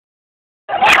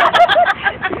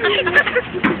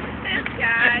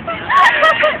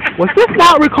Was this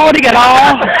not recording at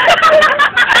all?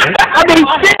 I mean,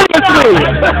 seriously.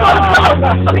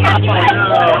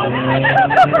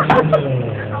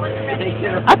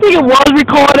 I think it was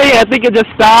recording. I think it just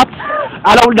stopped.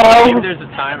 I don't know. Maybe there's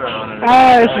a timer on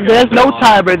it. There's no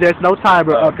timer. There's no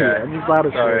timer up here. I'm just loud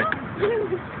as Sorry.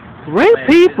 Great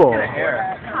people.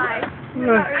 Hi.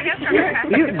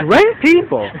 Great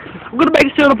people. I'm gonna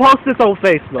make sure to post this on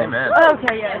Facebook. Amen.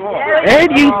 Okay, yeah. And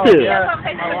YouTube.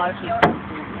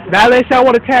 Now they say I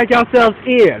want to tag yourselves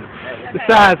in.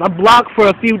 Besides, I'm blocked for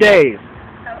a few days.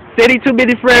 Sending too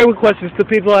many friend requests to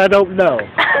people I don't know.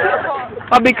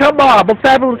 I mean, come on, I'm a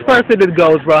fabulous person in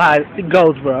Goldsboro. I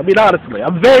mean, honestly,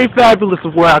 I'm very fabulous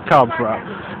of where I come from.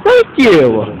 Thank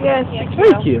you. Yes,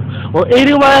 Thank you. Well,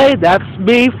 anyway, that's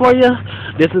me for you.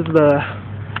 This is the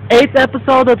 8th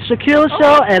episode of Shaquille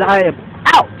Show, and I am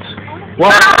out.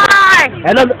 Well,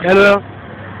 and the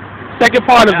second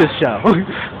part of this show.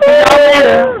 See y'all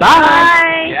later. Bye.